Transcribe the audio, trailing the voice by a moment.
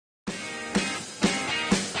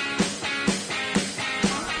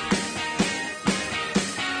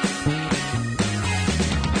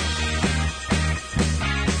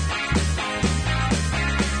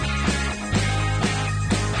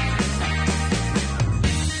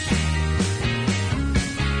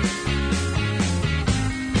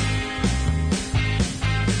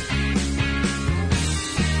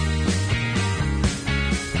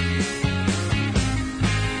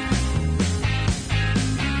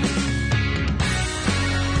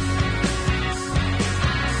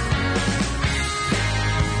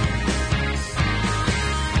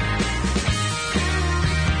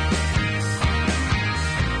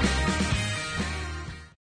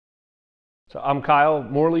I'm Kyle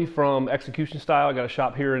Morley from XecutionStyle. I got a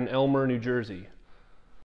shop here in Elmer, New Jersey.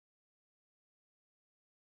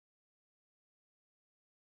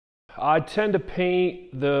 I tend to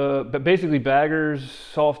paint basically baggers,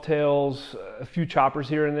 soft tails, a few choppers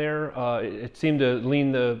here and there. It seemed to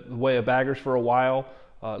lean the way of baggers for a while.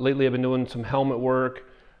 Lately I've been doing some helmet work,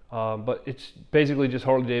 but it's basically just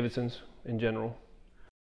Harley Davidsons in general.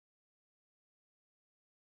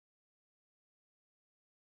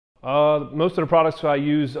 Most of the products I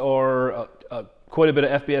use are quite a bit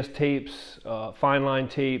of FBS tapes, fine line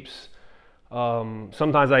tapes.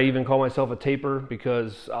 Sometimes I even call myself a taper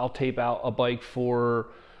because I'll tape out a bike for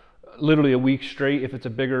literally a week straight if it's a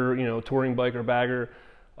bigger, touring bike or bagger.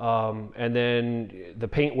 And then the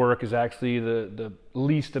paint work is actually the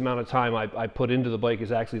least amount of time I put into the bike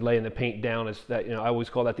is actually laying the paint down. It's that, I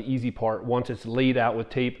always call that the easy part. Once it's laid out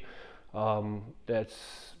with tape,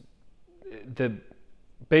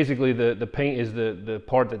 basically the paint is the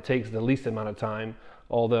part that takes the least amount of time,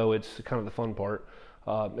 although it's kind of the fun part.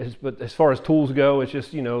 But as far as tools go, it's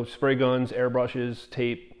just, spray guns, airbrushes,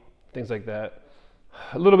 tape, things like that.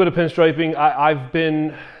 A little bit of pinstriping.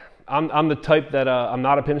 I'm the type that I'm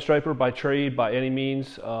not a pinstriper by trade by any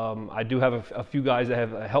means. I do have a few guys that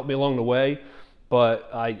have helped me along the way, but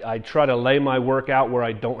I try to lay my work out where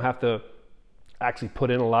I don't have to actually put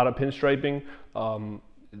in a lot of pinstriping.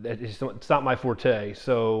 It's not my forte,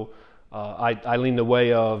 so I lean the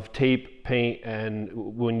way of tape, paint,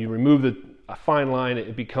 and when you remove a fine line,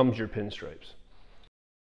 it becomes your pinstripes.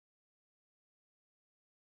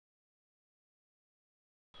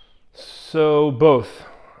 So both.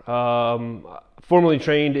 Formerly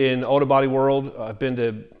trained in auto body world. I've been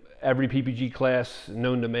to every PPG class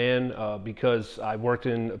known to man because I worked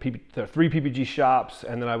in 3 PPG shops,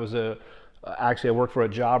 and then actually I worked for a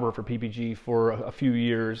jobber for PPG for a few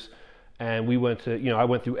years, and we went to, I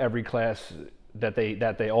went through every class that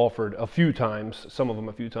they offered a few times, some of them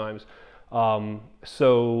a few times.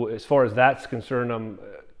 So as far as that's concerned, I'm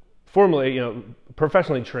formerly,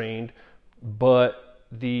 professionally trained, but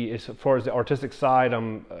as far as the artistic side,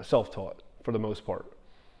 I'm self-taught for the most part.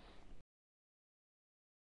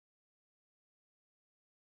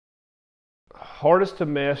 Hardest to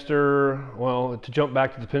master, well, to jump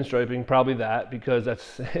back to the pinstriping, probably that, because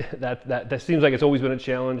that seems like it's always been a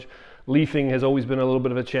challenge. Leafing has always been a little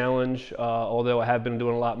bit of a challenge, although I have been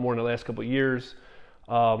doing a lot more in the last couple of years.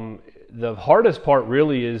 The hardest part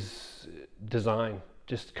really is design,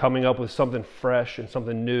 just coming up with something fresh and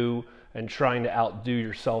something new and trying to outdo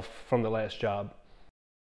yourself from the last job.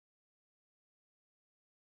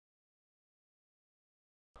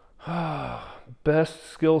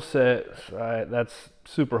 Best skill set, that's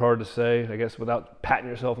super hard to say, I guess, without patting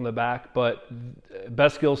yourself on the back, but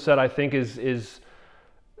best skill set I think is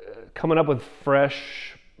coming up with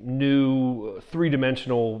fresh, new,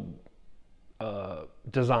 three-dimensional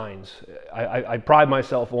designs. I pride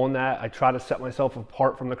myself on that. I try to set myself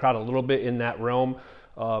apart from the crowd a little bit in that realm.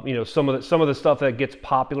 Some of the stuff that gets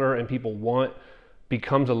popular and people want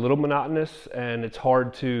becomes a little monotonous, and it's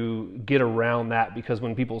hard to get around that because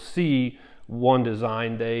when people see one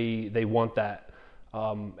design, they want that,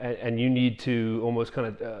 and you need to almost kind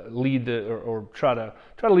of lead or try to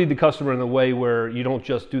lead the customer in a way where you don't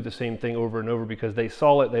just do the same thing over and over because they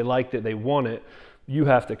saw it, they liked it, they want it. You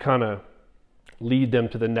have to kind of lead them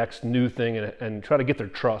to the next new thing and try to get their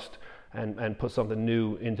trust and put something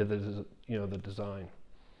new into the design.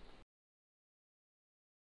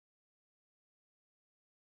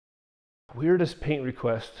 Weirdest paint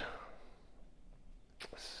request.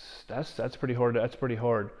 That's pretty hard. That's pretty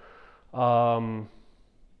hard. I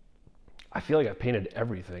feel like I've painted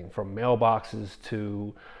everything from mailboxes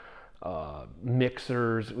to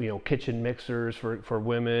mixers, kitchen mixers for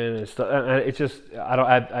women and stuff. And it's just,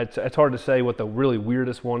 it's hard to say what the really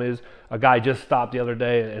weirdest one is. A guy just stopped the other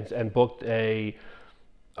day and booked a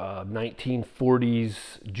 1940s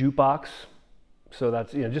jukebox. So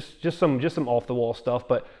that's just some off the wall stuff,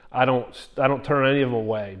 but I don't turn any of them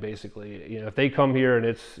away. Basically, if they come here and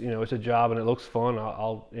it's it's a job and it looks fun,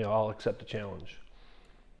 I'll accept the challenge.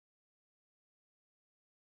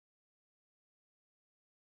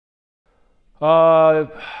 I'm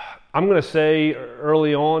gonna say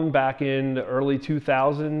early on, back in the early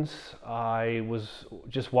 2000s, I was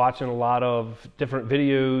just watching a lot of different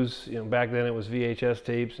videos. Back then it was VHS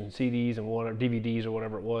tapes and CDs and DVDs or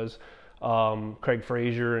whatever it was. Craig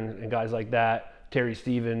Frazier and guys like that, Terry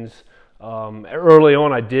Stevens. Early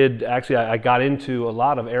on I got into a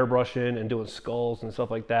lot of airbrushing and doing skulls and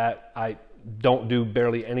stuff like that. I don't do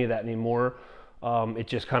barely any of that anymore. It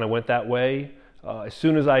just kind of went that way. As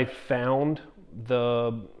soon as I found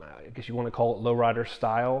I guess you want to call it lowrider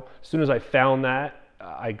style. As soon as I found that,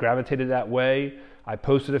 I gravitated that way. I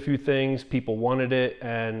posted a few things, people wanted it,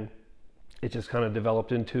 and it just kind of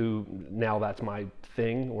developed into, now that's my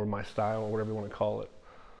thing or my style or whatever you want to call it.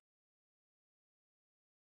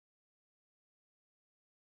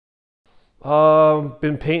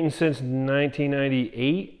 Been painting since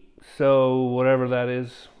 1998, so whatever that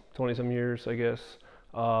is, 20 some years, I guess.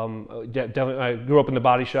 Definitely, I grew up in the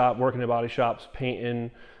body shop, working in body shops, painting.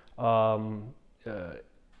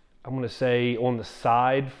 I'm going to say on the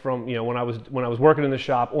side from, when I was working in the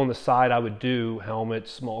shop, on the side I would do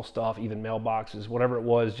helmets, small stuff, even mailboxes, whatever it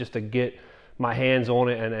was, just to get my hands on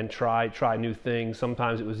it and try new things.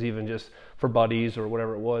 Sometimes it was even just for buddies or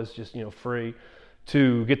whatever it was, just free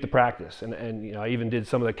to get the practice. And I even did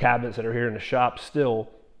some of the cabinets that are here in the shop still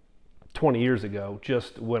 20 years ago.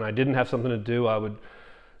 Just when I didn't have something to do, I would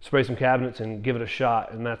spray some cabinets and give it a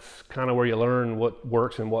shot. And that's kind of where you learn what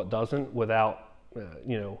works and what doesn't without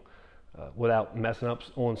without messing up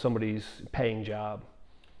on somebody's paying job.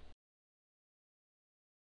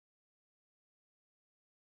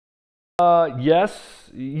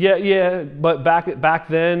 Yes, yeah, but back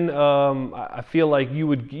then, I feel like you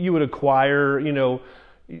would acquire,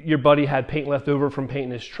 your buddy had paint left over from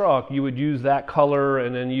painting his truck. You would use that color,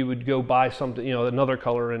 and then you would go buy something, another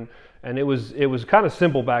color, and it was kind of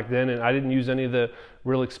simple back then. And I didn't use any of the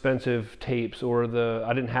real expensive tapes, or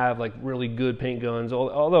I didn't have like really good paint guns.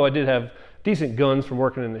 Although I did have decent guns from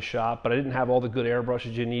working in the shop, but I didn't have all the good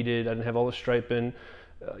airbrushes you needed. I didn't have all the striping,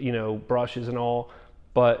 brushes and all.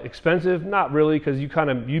 But expensive, not really, because you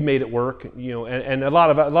made it work, and a lot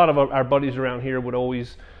of our buddies around here would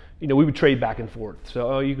always, we would trade back and forth.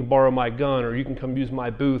 So, oh, you can borrow my gun, or you can come use my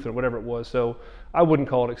booth, or whatever it was. So I wouldn't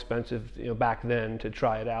call it expensive, back then, to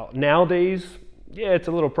try it out. Nowadays, yeah, it's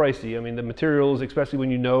a little pricey. I mean, the materials, especially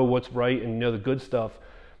when you know what's right and you know the good stuff,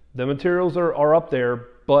 the materials are up there,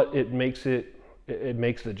 but it makes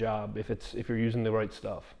the job if you're using the right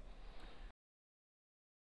stuff.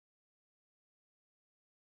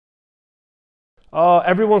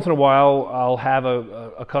 Every once in a while, I'll have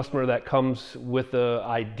a customer that comes with an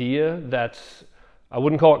idea that's, I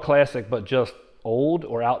wouldn't call it classic, but just old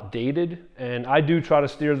or outdated. And I do try to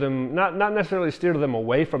steer them, not necessarily steer them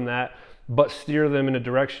away from that, but steer them in a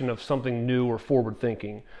direction of something new or forward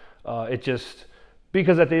thinking.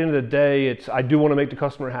 Because at the end of the day, I do want to make the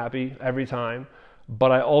customer happy every time,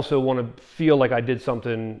 but I also want to feel like I did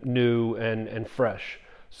something new and fresh.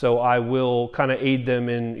 So I will kind of aid them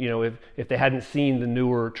in, if they hadn't seen the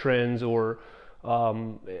newer trends, or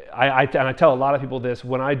and I tell a lot of people this,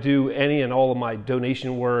 when I do any and all of my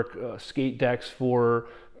donation work, skate decks for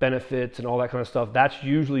benefits and all that kind of stuff, that's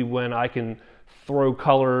usually when I can throw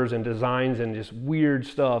colors and designs and just weird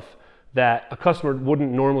stuff that a customer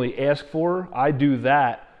wouldn't normally ask for. I do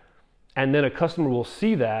that, and then a customer will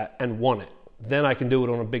see that and want it. Then I can do it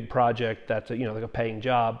on a big project that's like a paying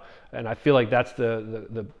job, and I feel like that's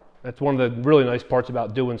that's one of the really nice parts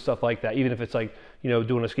about doing stuff like that. Even if it's like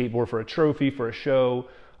doing a skateboard for a trophy, for a show,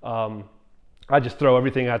 I just throw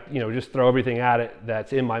everything at it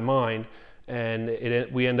that's in my mind, and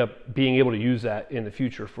we end up being able to use that in the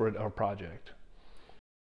future for our project.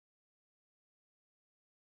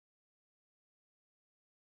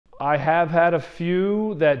 I have had a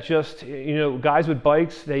few that just, guys with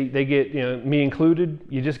bikes, they get, me included,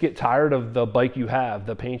 you just get tired of the bike you have,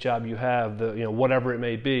 the paint job you have, whatever it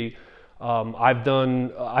may be. I've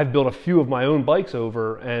built a few of my own bikes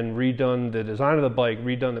over and redone the design of the bike,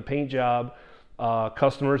 redone the paint job.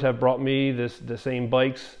 Customers have brought me the same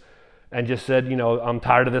bikes and just said, I'm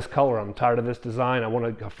tired of this color, I'm tired of this design, I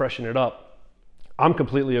want to freshen it up. I'm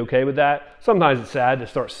completely okay with that. Sometimes it's sad to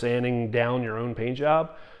start sanding down your own paint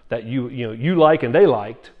job that you like and they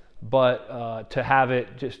liked, but to have it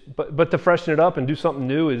but to freshen it up and do something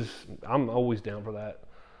new I'm always down for that.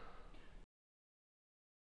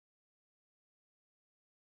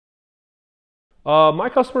 My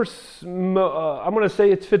customers, I'm going to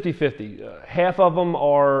say it's 50-50. Half of them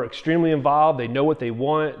are extremely involved. They know what they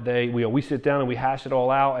want. We sit down and we hash it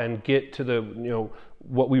all out and get to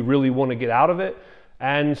what we really want to get out of it.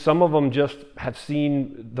 And some of them just have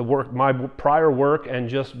seen my prior work, and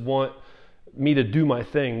just want me to do my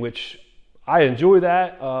thing, which I enjoy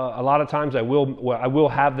that. A lot of times I will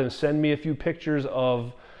have them send me a few pictures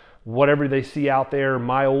of whatever they see out there,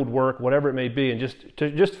 my old work, whatever it may be, and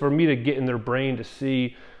just for me to get in their brain to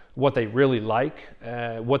see what they really like,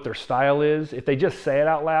 what their style is. If they just say it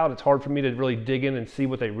out loud, it's hard for me to really dig in and see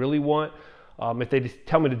what they really want. If they just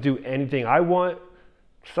tell me to do anything I want,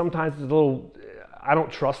 sometimes it's a little, I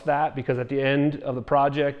don't trust that, because at the end of the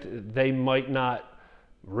project, they might not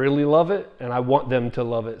really love it, and I want them to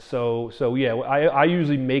love it. So yeah, I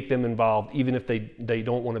usually make them involved, even if they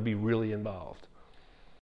don't want to be really involved.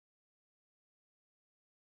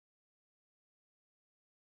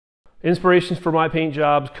 Inspirations for my paint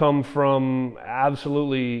jobs come from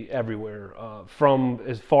absolutely everywhere. From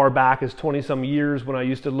as far back as 20 some years when I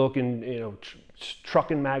used to look in,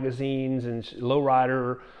 trucking magazines and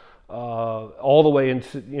lowrider, all the way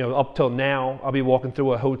into, up till now. I'll be walking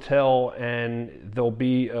through a hotel and there'll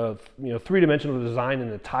be a, three-dimensional design in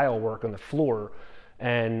the tile work on the floor,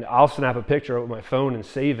 and I'll snap a picture with my phone and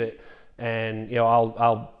save it. And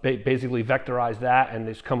I'll basically vectorize that and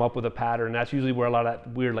just come up with a pattern. That's usually where a lot of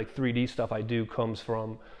that weird 3D stuff I do comes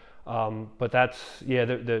from. But that's,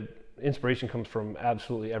 the inspiration comes from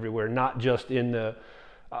absolutely everywhere, not just in the,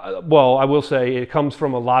 well, I will say it comes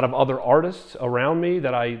from a lot of other artists around me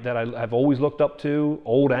that I have always looked up to,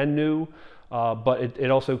 old and new. But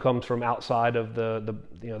it also comes from outside of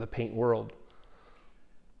the paint world.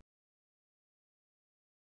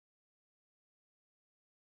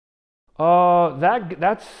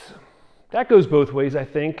 That goes both ways, I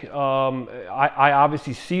think. I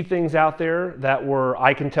obviously see things out there that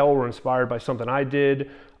I can tell were inspired by something I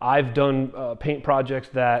did. I've done paint projects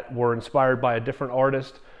that were inspired by a different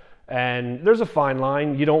artist, and there's a fine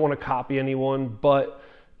line. You don't want to copy anyone, but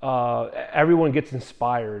everyone gets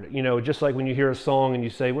inspired. Just like when you hear a song and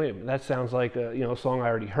you say, wait, that sounds like a song I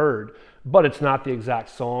already heard, but it's not the exact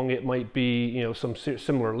song. It might be some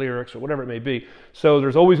similar lyrics or whatever it may be. So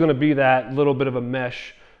there's always going to be that little bit of a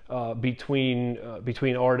mesh between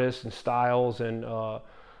artists and styles, and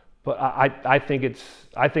but I think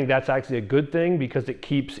that's actually a good thing, because it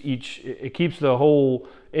keeps the whole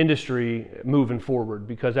industry moving forward,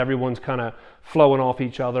 because everyone's kind of flowing off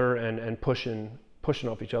each other and pushing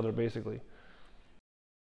off each other, basically.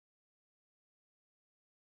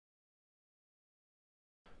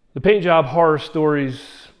 The paint job horror stories,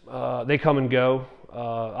 they come and go.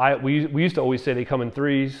 We used to always say they come in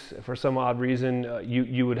threes. For some odd reason,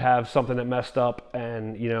 you would have something that messed up,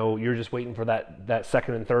 and you're just waiting for that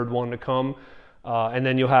second and third one to come, and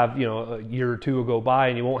then you'll have a year or two will go by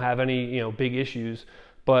and you won't have any big issues.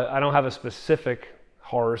 But I don't have a specific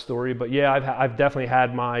horror story. But yeah, I've definitely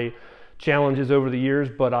had my challenges over the years.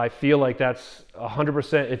 But I feel like that's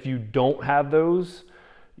 100%. If you don't have those,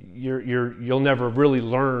 you'll never really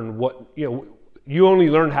learn what you only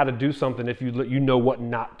learn how to do something if you know what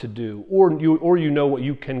not to do, or you know what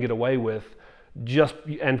you can get away with.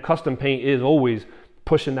 And custom paint is always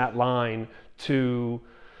pushing that line to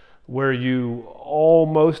where you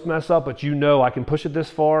almost mess up, but I can push it this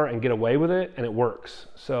far and get away with it, and it works.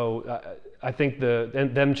 So I think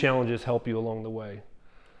them challenges help you along the way.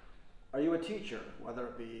 Are you a teacher, whether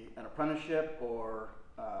it be an apprenticeship or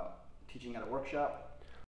teaching at a workshop?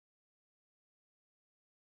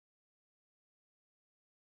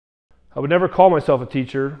 I would never call myself a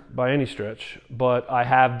teacher by any stretch, but I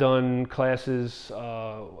have done classes.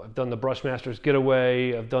 I've done the Brushmasters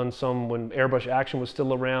Getaway. I've done some when Airbrush Action was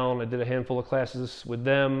still around. I did a handful of classes with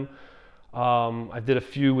them. I did a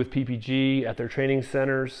few with PPG at their training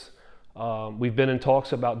centers. We've been in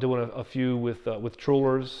talks about doing a few with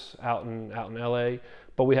Trollers out in LA,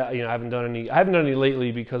 but I haven't done any. I haven't done any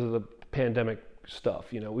lately because of the pandemic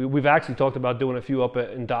stuff. We've actually talked about doing a few up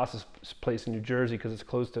in Das's place in New Jersey, because it's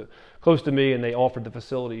close to me, and they offered the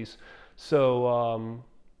facilities. So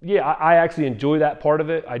yeah, I actually enjoy that part of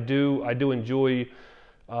it. I do enjoy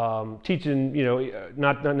teaching.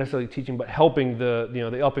 Not necessarily teaching, but helping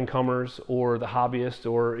the up and comers or the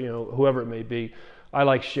hobbyists or whoever it may be. I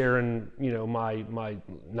like sharing my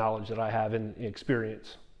knowledge that I have and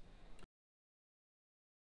experience.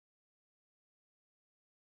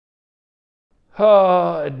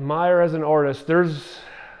 Admire as an artist.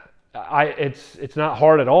 It's not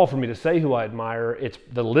hard at all for me to say who I admire.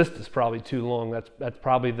 The list is probably too long. That's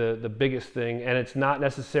probably the biggest thing, and it's not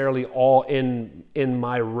necessarily all in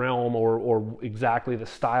my realm or exactly the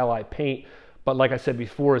style I paint. But like I said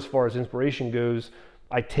before, as far as inspiration goes,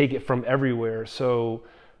 I take it from everywhere. So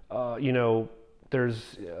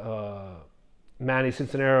there's Manny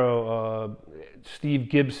Cincinero, Steve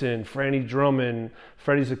Gibson, Franny Drummond,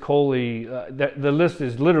 Freddie Zaccoli. The list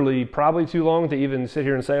is literally probably too long to even sit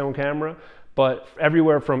here and say on camera, but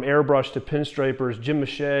everywhere from airbrush to pinstripers, Jim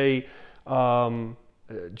Mache,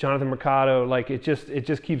 Jonathan Mercado, it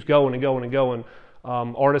just keeps going and going and going.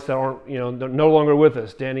 Artists that aren't no longer with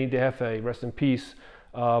us, Danny DeHefe, rest in peace.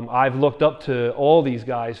 I've looked up to all these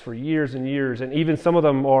guys for years and years, and even some of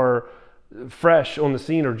them are fresh on the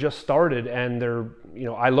scene or just started, and they're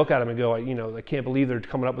I look at them and go, I can't believe they're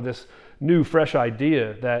coming up with this new fresh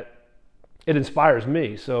idea that it inspires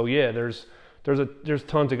me. So yeah, there's there's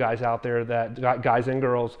tons of guys out there, guys and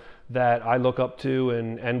girls, that I look up to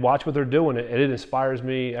and watch what they're doing, and it inspires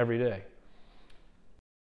me every day.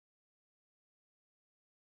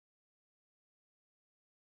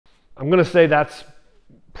 I'm going to say that's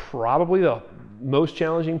probably the most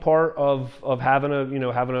challenging part of having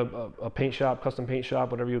a paint shop, custom paint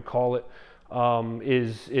shop, whatever you would call it,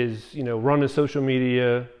 is running social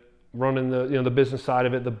media, running the business side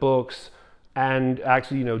of it, the books, and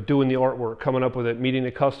actually doing the artwork, coming up with it, meeting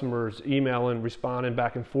the customers, emailing, responding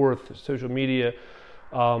back and forth, social media.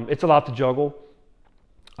 It's a lot to juggle.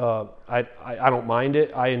 I don't mind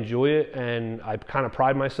it. I enjoy it, and I kind of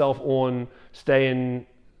pride myself on staying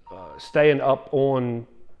up on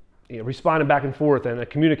responding back and forth and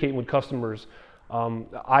communicating with customers.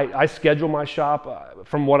 I schedule my shop,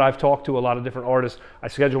 from what I've talked to a lot of different artists, I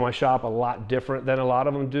schedule my shop a lot different than a lot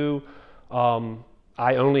of them do.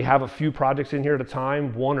 I only have a few projects in here at a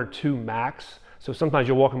time, 1 or 2 max. So sometimes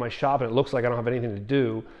you'll walk in my shop and it looks like I don't have anything to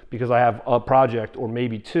do because I have a project or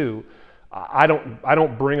maybe 2. I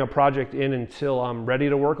don't bring a project in until I'm ready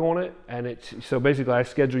to work on it. And so basically I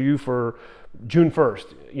schedule you for June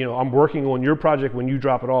 1st. I'm working on your project when you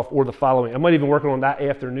drop it off, or the following. I might even work on that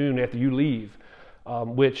afternoon after you leave,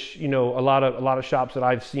 which a lot of shops that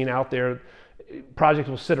I've seen out there, projects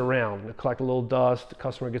will sit around and collect a little dust. The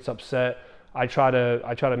customer gets upset. I try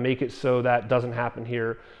to make it so that doesn't happen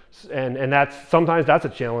here, and sometimes that's a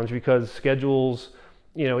challenge because schedules,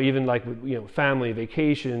 even like family,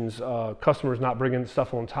 vacations, customers not bringing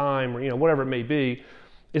stuff on time, or whatever it may be,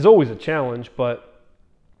 is always a challenge. But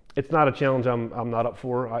it's not a challenge I'm not up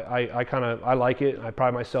for. I like it. I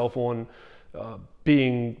pride myself on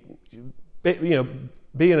being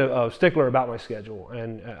a stickler about my schedule,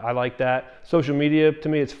 and I like that. Social media, to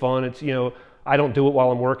me, it's fun. It's I don't do it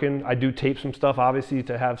while I'm working. I do tape some stuff, obviously,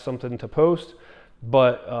 to have something to post,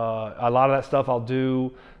 but a lot of that stuff I'll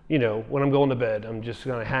do when I'm going to bed. I'm just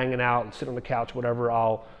kind of hanging out and sitting on the couch, whatever.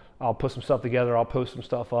 I'll put some stuff together. I'll post some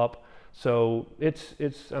stuff up. So it's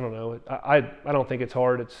I don't know. I don't think it's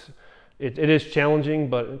hard. It is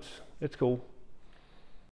challenging, but it's cool.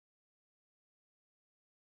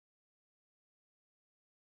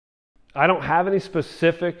 I don't have any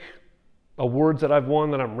specific awards that I've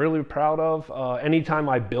won that I'm really proud of. Anytime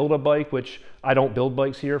I build a bike, which I don't build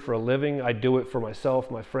bikes here for a living, I do it for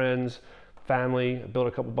myself, my friends, family. I built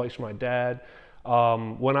a couple bikes for my dad.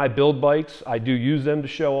 When I build bikes, I do use them to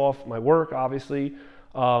show off my work, obviously.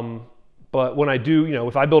 But when I do,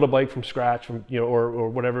 if I build a bike from scratch, or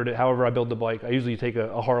whatever, however I build the bike, I usually take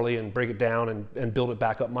a Harley and break it down and build it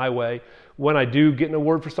back up my way. When I do get an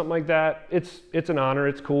award for something like that, it's an honor.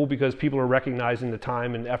 It's cool because people are recognizing the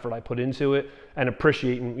time and effort I put into it and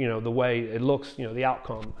appreciating, the way it looks, the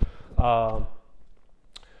outcome.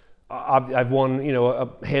 I've won,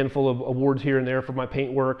 a handful of awards here and there for my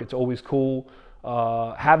paint work. It's always cool.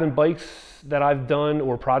 Having bikes that I've done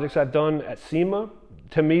or projects I've done at SEMA,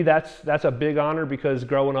 to me, that's a big honor because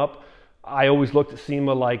growing up, I always looked at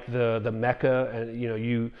SEMA like the mecca, and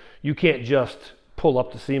you can't just pull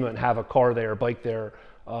up to SEMA and have a car there, a bike there.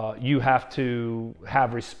 You have to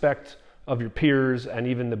have respect of your peers and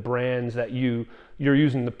even the brands that you're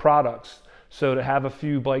using the products. So to have a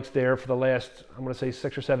few bikes there for the last, I'm going to say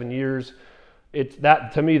 6 or 7 years,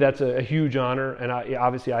 to me that's a huge honor. And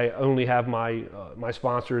obviously I only have my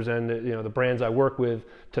sponsors and the brands I work with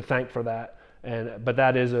to thank for that. But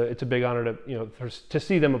it's a big honor to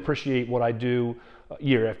see them appreciate what I do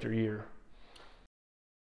year after year.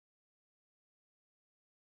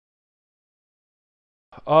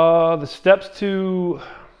 The steps to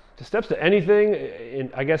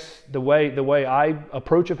anything, I guess the way I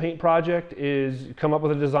approach a paint project is come up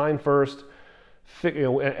with a design first,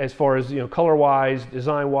 as far as color wise,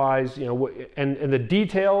 design wise, and the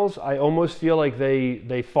details. I almost feel like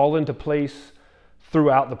they fall into place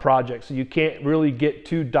throughout the project, so you can't really get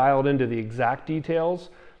too dialed into the exact details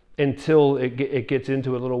until it gets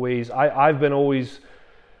into a little ways. I've been always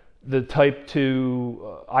the type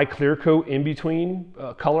to I clear coat in between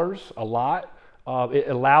colors a lot. It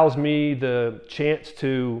allows me the chance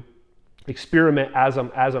to experiment as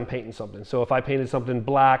I'm painting something. So if I painted something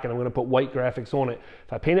black and I'm going to put white graphics on it,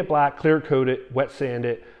 if I paint it black, clear coat it, wet sand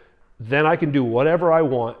it, then I can do whatever I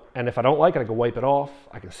want. And if I don't like it, I can wipe it off,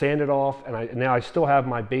 I can sand it off, and now I still have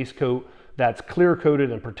my base coat that's clear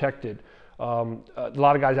coated and protected. A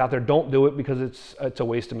lot of guys out there don't do it because it's a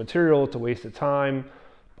waste of material, it's a waste of time.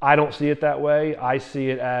 I don't see it that way. I see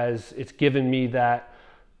it as it's given me that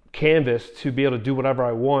canvas to be able to do whatever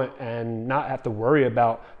I want and not have to worry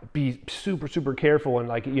about, be super careful, and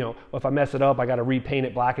like, you know, if I mess it up, I got to repaint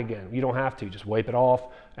it black again. You don't have to, just wipe it off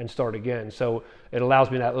and start again. So it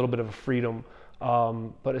allows me that little bit of a freedom.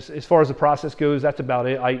 But as far as the process goes, that's about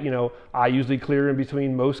it. I usually clear in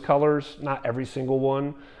between most colors, not every single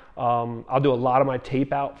one. I'll do a lot of my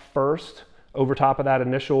tape out first over top of that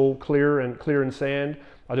initial clear and sand.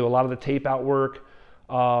 I'll do a lot of the tape out work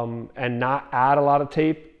and not add a lot of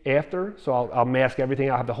tape after. So I'll mask everything.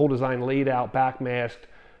 I'll have the whole design laid out, back masked,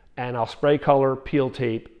 and I'll spray color, peel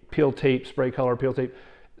tape, spray color, peel tape.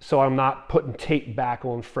 So I'm not putting tape back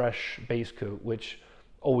on fresh base coat, which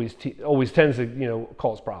always tends to, you know,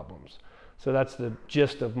 cause problems. So that's the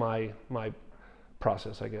gist of my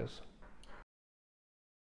process, I guess.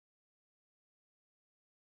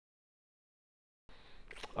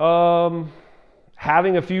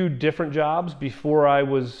 Having a few different jobs before I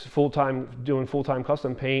was doing full-time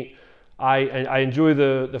custom paint, I enjoy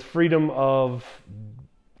the freedom of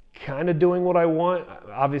kind of doing what I want.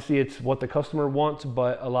 Obviously, it's what the customer wants,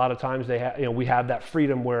 but a lot of times we have that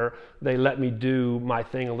freedom where they let me do my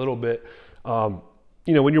thing a little bit. You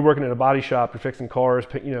know, when you're working in a body shop, you're fixing cars.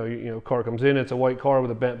 You know, car comes in, it's a white car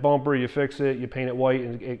with a bent bumper. You fix it, you paint it white,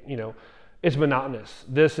 and you know, it's monotonous.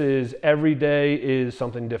 This is every day is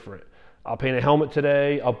something different. I'll paint a helmet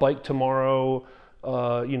today, a bike tomorrow,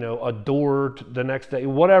 you know, a door the next day,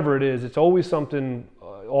 whatever it is. It's always something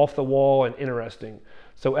off the wall and interesting.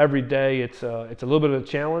 So every day it's a little bit of a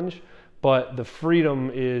challenge, but the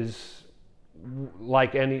freedom is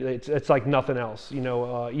like it's like nothing else. You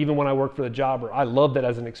know, even when I worked for the jobber, I loved it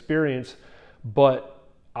as an experience, but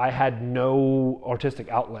I had no artistic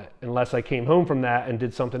outlet unless I came home from that and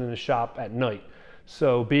did something in the shop at night.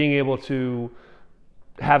 So being able to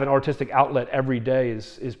have an artistic outlet every day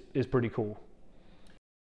is pretty cool.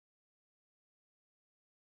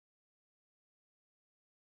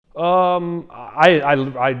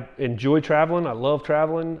 I enjoy traveling. I love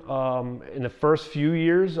traveling. In the first few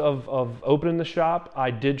years of opening the shop,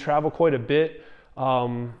 I did travel quite a bit.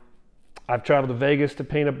 I've traveled to Vegas to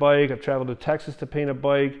paint a bike. I've traveled to Texas to paint a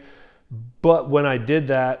bike. But when I did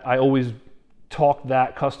that, I always talked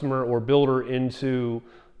that customer or builder into,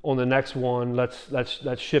 on the next one, let's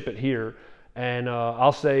ship it here. And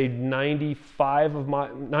I'll say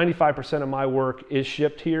 95% of my work is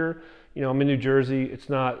shipped here. You know, I'm in New Jersey. It's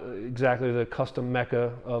not exactly the custom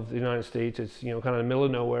mecca of the United States. It's, you know, kind of in the middle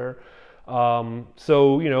of nowhere.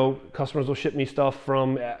 So, you know, customers will ship me stuff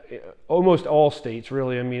from almost all states,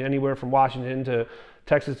 really. I mean, anywhere from Washington to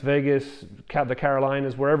Texas, Vegas, the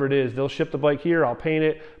Carolinas, wherever it is, they'll ship the bike here. I'll paint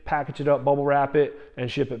it, package it up, bubble wrap it,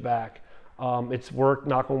 and ship it back. It's worked,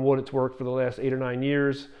 knock on wood, it's worked for the last 8 or 9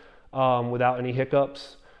 years without any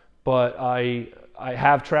hiccups. But I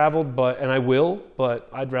have traveled, and I will, but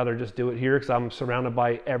I'd rather just do it here because I'm surrounded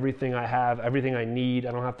by everything I have, everything I need.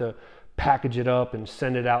 I don't have to package it up and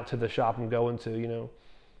send it out to the shop I'm going to, you know.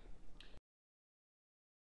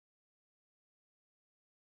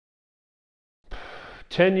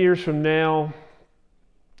 "10 years from now,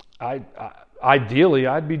 ideally,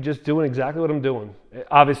 I'd be just doing exactly what I'm doing.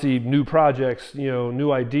 Obviously, new projects, you know,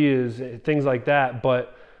 new ideas, things like that.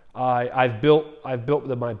 But I've built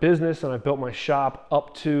my business and I've built my shop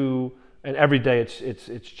up to, and every day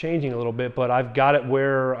it's changing a little bit. But I've got it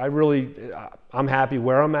where I'm happy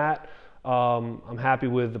where I'm at. I'm happy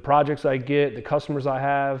with the projects I get, the customers I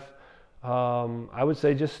have. I would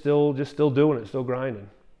say just still doing it, still grinding."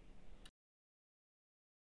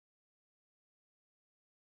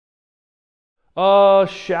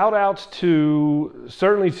 Shout outs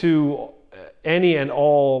certainly to any and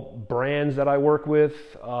all brands that I work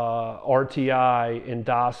with, RTI,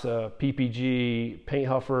 Indasa, PPG, Paint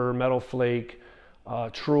Huffer, Metal Flake,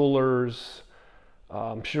 Trullers.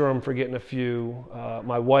 I'm sure I'm forgetting a few.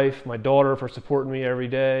 My wife, my daughter, for supporting me every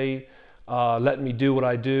day, letting me do what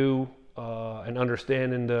I do, and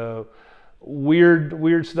understanding the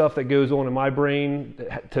weird stuff that goes on in my brain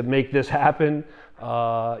to make this happen.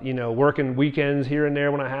 You know, working weekends here and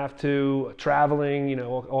there when I have to, traveling, you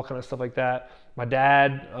know, all kind of stuff like that. My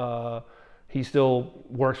dad, he still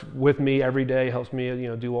works with me every day, helps me, you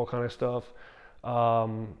know, do all kind of stuff.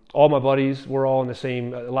 All my buddies, we're all in the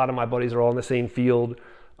same, a lot of my buddies are all in the same field.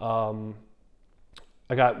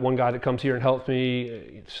 I got one guy that comes here and helps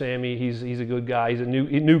me, Sammy. He's a good guy. He's a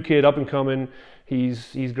new kid, up and coming.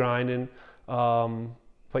 He's grinding.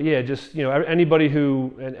 But yeah, just, you know, anybody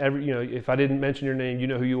who, you know, if I didn't mention your name, you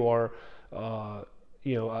know who you are.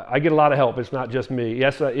 You know, I get a lot of help. It's not just me.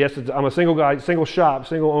 Yes, I'm a single guy, single shop,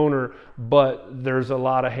 single owner, but there's a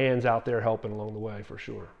lot of hands out there helping along the way for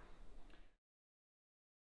sure.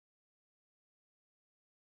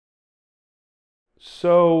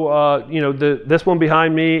 So, you know, this one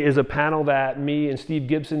behind me is a panel that me and Steve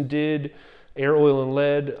Gibson did, Air, Oil, and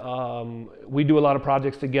Lead. We do a lot of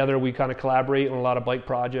projects together. We kind of collaborate on a lot of bike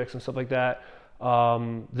projects and stuff like that.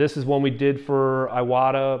 This is one we did for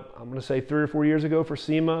Iwata, I'm going to say 3 or 4 years ago for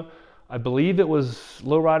SEMA. I believe it was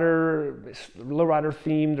lowrider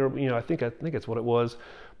themed, or, you know, I think it's what it was.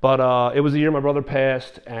 But it was the year my brother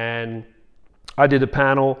passed, and I did a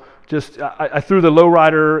panel. Just I threw the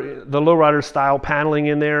lowrider style paneling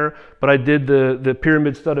in there, but I did the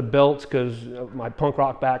pyramid studded belts because of my punk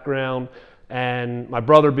rock background, and my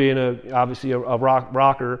brother being obviously a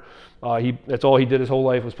rocker, that's all he did his whole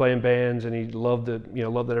life was playing bands, and he loved it, you know,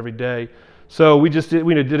 loved it every day. So we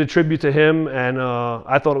did a tribute to him, and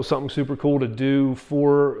I thought it was something super cool to do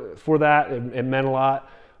for that. It meant a lot.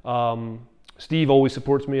 Steve always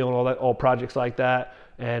supports me on all projects like that.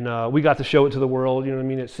 And we got to show it to the world, you know what I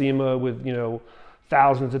mean, at SEMA with, you know,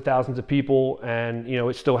 thousands and thousands of people, and, you know,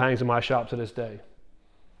 it still hangs in my shop to this day.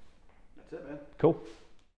 That's it, man. Cool.